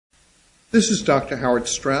This is Dr. Howard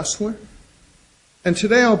Strassler, and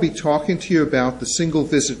today I'll be talking to you about the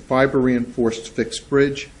single-visit fiber-reinforced fixed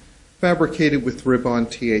bridge fabricated with Rib-On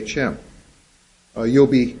THM. You'll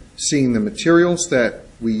be seeing the materials that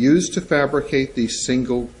we use to fabricate these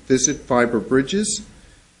single-visit fiber bridges.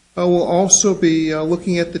 We'll also be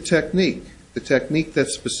looking at the technique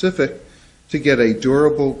that's specific to get a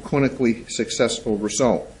durable, clinically successful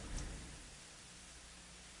result.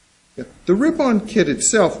 The Rib-On kit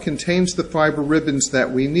itself contains the fiber ribbons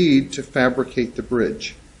that we need to fabricate the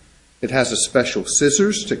bridge. It has a special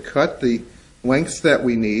scissors to cut the lengths that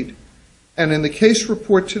we need, and in the case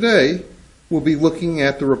report today, we'll be looking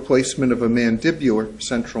at the replacement of a mandibular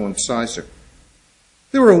central incisor.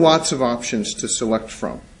 There are lots of options to select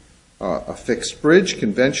from. A fixed bridge,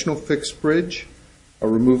 conventional fixed bridge, a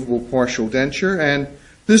removable partial denture, and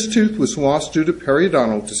this tooth was lost due to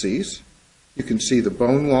periodontal disease. You can see the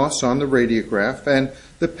bone loss on the radiograph, and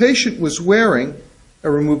the patient was wearing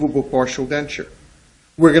a removable partial denture.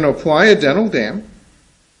 We're going to apply a dental dam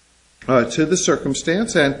to the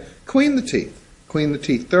circumstance and clean the teeth. Clean the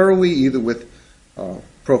teeth thoroughly, either with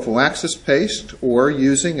prophylaxis paste or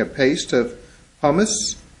using a paste of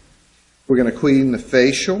pumice. We're going to clean the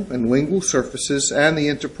facial and lingual surfaces and the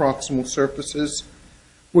interproximal surfaces.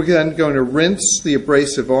 We're then going to rinse the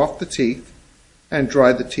abrasive off the teeth and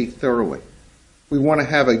dry the teeth thoroughly. We want to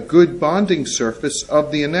have a good bonding surface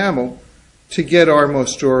of the enamel to get our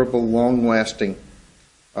most durable, long-lasting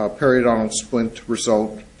periodontal splint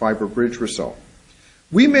result, fiber bridge result.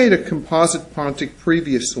 We made a composite Pontic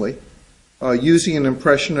previously using an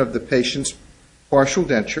impression of the patient's partial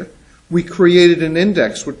denture. We created an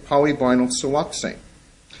index with polyvinyl siloxane.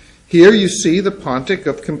 Here you see the Pontic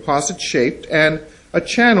of composite shaped and a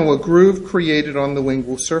channel, a groove created on the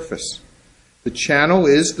lingual surface. The channel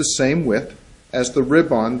is the same width as the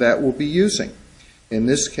Rib-On that we'll be using. In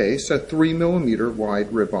this case, a 3 millimeter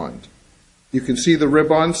wide Rib-On. You can see the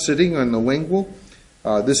Rib-On sitting on the lingual.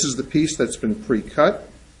 This is the piece that's been pre-cut.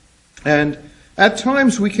 And at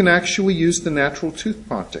times we can actually use the natural tooth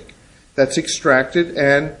Pontic that's extracted,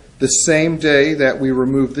 and the same day that we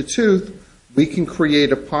remove the tooth, we can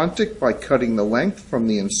create a Pontic by cutting the length from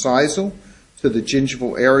the incisal to the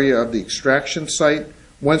gingival area of the extraction site.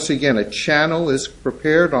 Once again, a channel is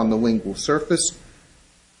prepared on the lingual surface.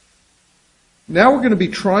 Now we're going to be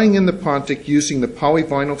trying in the Pontic using the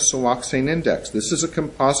polyvinyl siloxane index. This is a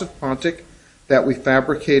composite Pontic that we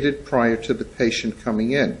fabricated prior to the patient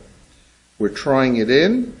coming in. We're trying it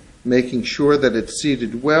in, making sure that it's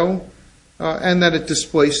seated well, and that it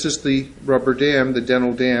displaces the rubber dam, the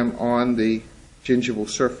dental dam, on the gingival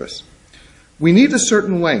surface. We need a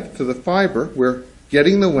certain length to the fiber. We're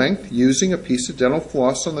getting the length using a piece of dental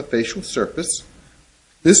floss on the facial surface.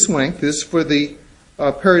 This length is for the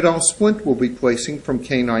periodontal splint we'll be placing from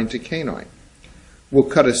canine to canine. We'll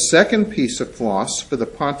cut a second piece of floss for the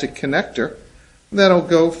Pontic connector. That'll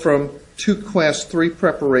go from 2 class 3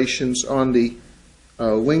 preparations on the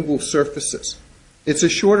lingual surfaces. It's a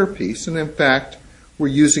shorter piece, and in fact, we're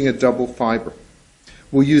using a double fiber.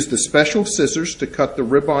 We'll use the special scissors to cut the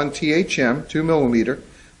Rib-On THM, 2 millimeter,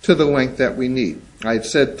 to the length that we need. I had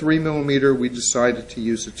said 3 millimeter, we decided to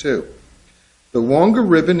use a 2. The longer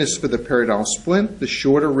ribbon is for the periodontal splint, the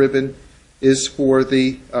shorter ribbon is for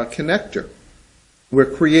the connector.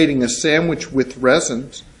 We're creating a sandwich with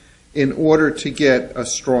resins in order to get a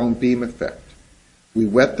strong beam effect. We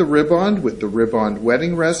wet the Rib-On with the Rib-On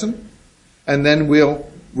wetting resin, and then we'll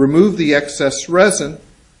remove the excess resin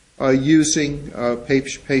using a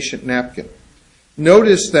patient napkin.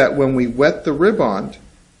 Notice that when we wet the Rib-On,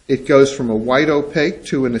 it goes from a white opaque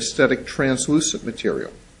to an aesthetic translucent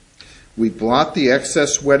material. We blot the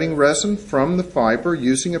excess wetting resin from the fiber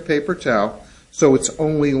using a paper towel so it's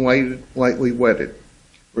only lightly wetted.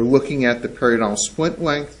 We're looking at the periodontal splint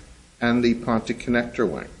length and the Pontic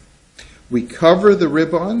connector length. We cover the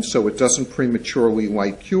Rib-On so it doesn't prematurely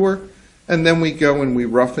light cure, and then we go and we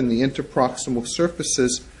roughen the interproximal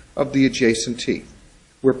surfaces of the adjacent teeth.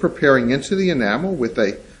 We're preparing into the enamel with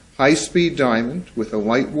a high-speed diamond with a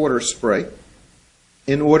light water spray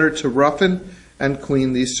in order to roughen and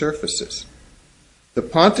clean these surfaces. The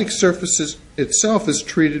Pontic surface itself is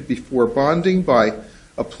treated before bonding by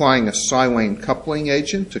applying a silane coupling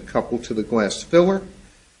agent to couple to the glass filler,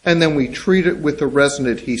 and then we treat it with a resin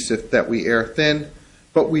adhesive that we air thin,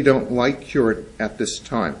 but we don't light cure it at this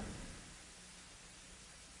time.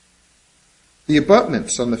 The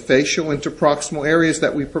abutments on the facial interproximal areas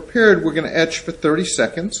that we prepared, we're going to etch for 30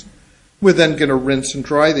 seconds. We're then going to rinse and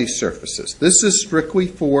dry these surfaces. This is strictly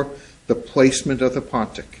for the placement of the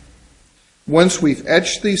Pontic. Once we've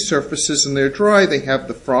etched these surfaces and they're dry, they have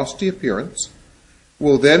the frosty appearance.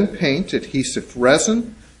 We'll then paint adhesive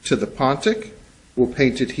resin to the Pontic. We'll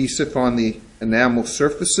paint adhesive on the enamel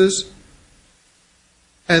surfaces.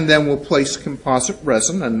 And then we'll place composite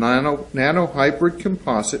resin, a nano hybrid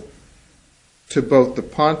composite, to both the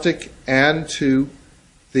Pontic and to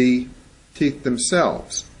the teeth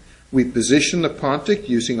themselves. We position the Pontic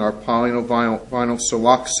using our polyvinyl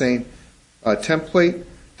siloxane template.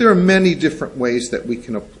 There are many different ways that we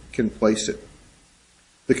can place it.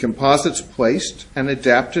 The composite's placed and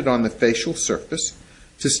adapted on the facial surface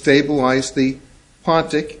to stabilize the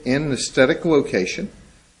Pontic in an aesthetic location.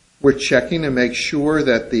 We're checking to make sure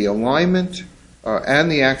that the alignment and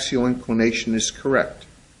the axial inclination is correct.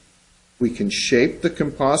 We can shape the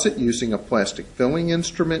composite using a plastic filling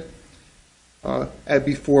instrument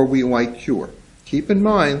before we light cure. Keep in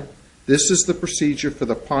mind, this is the procedure for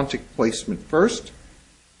the Pontic placement first,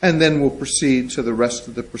 and then we'll proceed to the rest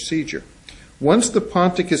of the procedure. Once the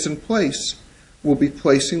Pontic is in place, we'll be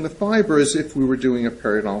placing the fiber as if we were doing a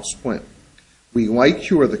periodontal splint. We light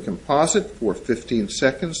cure the composite for 15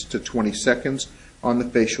 seconds to 20 seconds on the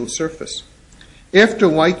facial surface. After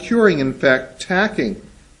light curing, in fact, tacking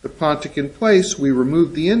the Pontic in place, we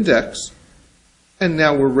remove the index, and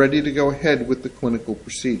now we're ready to go ahead with the clinical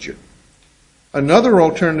procedure. Another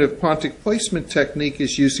alternative Pontic placement technique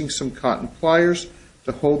is using some cotton pliers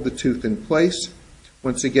to hold the tooth in place.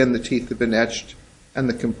 Once again, the teeth have been etched and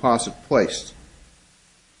the composite placed.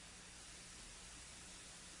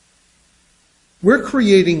 We're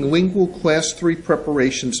creating Lingual Class 3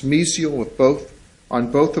 preparations mesial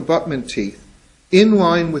on both abutment teeth in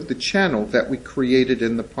line with the channel that we created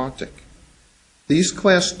in the Pontic. These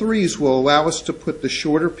Class 3s will allow us to put the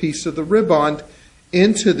shorter piece of the ribond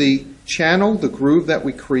into the channel, the groove that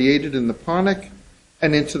we created in the Pontic,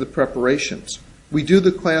 and into the preparations. We do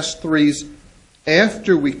the Class 3s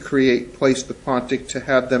after we place the Pontic to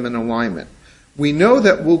have them in alignment. We know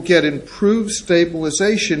that we'll get improved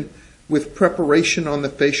stabilization with preparation on the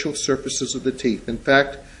facial surfaces of the teeth. In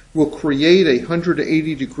fact, we'll create a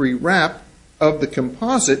 180-degree wrap of the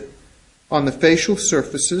composite on the facial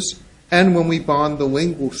surfaces and when we bond the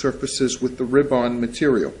lingual surfaces with the ribond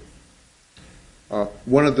material.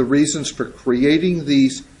 One of the reasons for creating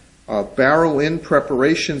these barrel-in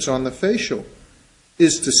preparations on the facial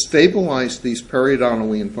is to stabilize these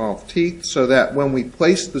periodontally involved teeth so that when we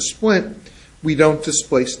place the splint, we don't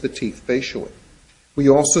displace the teeth facially. We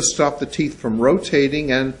also stop the teeth from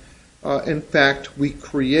rotating, and in fact, we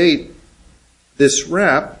create this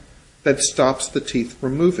wrap that stops the teeth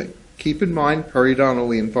from moving. Keep in mind,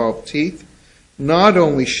 periodontally involved teeth not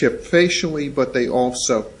only ship facially, but they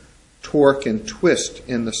also torque and twist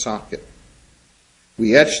in the socket.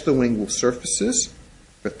 We etch the lingual surfaces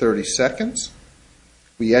for 30 seconds.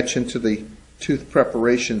 We etch into the tooth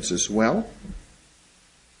preparations as well.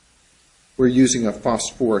 We're using a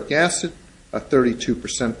phosphoric acid, a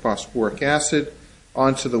 32% phosphoric acid,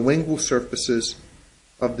 onto the lingual surfaces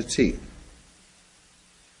of the teeth.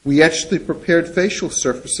 We etch the prepared facial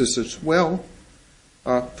surfaces as well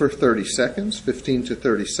for 30 seconds, 15 to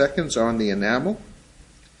 30 seconds on the enamel.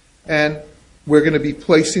 And we're going to be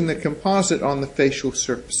placing the composite on the facial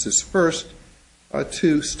surfaces first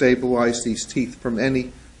to stabilize these teeth from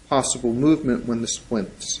any possible movement when the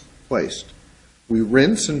splint's placed. We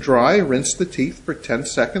rinse and dry, rinse the teeth for 10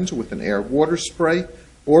 seconds with an air water spray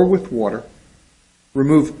or with water.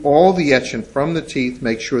 Remove all the etchant from the teeth,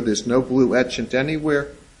 make sure there's no blue etchant anywhere,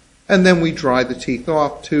 and then we dry the teeth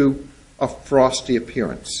off to a frosty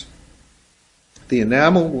appearance. The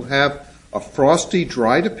enamel will have a frosty,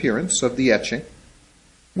 dried appearance of the etching.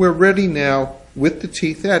 We're ready now, with the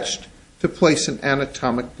teeth etched, to place an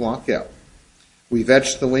anatomic blockout. We've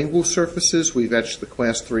etched the lingual surfaces, we've etched the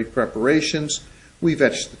Class 3 preparations, we've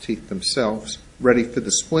etched the teeth themselves, ready for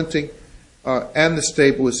the splinting and the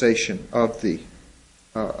stabilization of the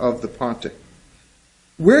Pontic.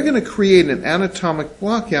 We're going to create an anatomic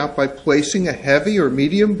blockout by placing a heavy or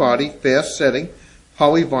medium body, fast-setting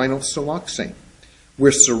polyvinyl siloxane.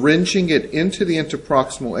 We're syringing it into the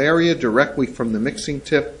interproximal area directly from the mixing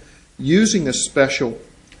tip using a special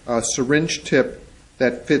syringe tip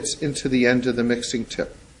that fits into the end of the mixing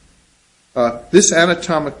tip. This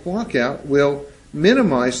anatomic blockout will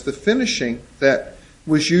minimize the finishing that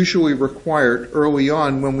was usually required early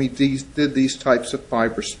on when we did these types of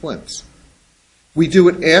fiber splints. We do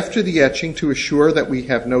it after the etching to assure that we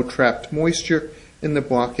have no trapped moisture in the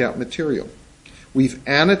blockout material. We've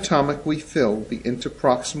anatomically filled the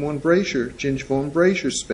interproximal embrasure, gingival embrasure space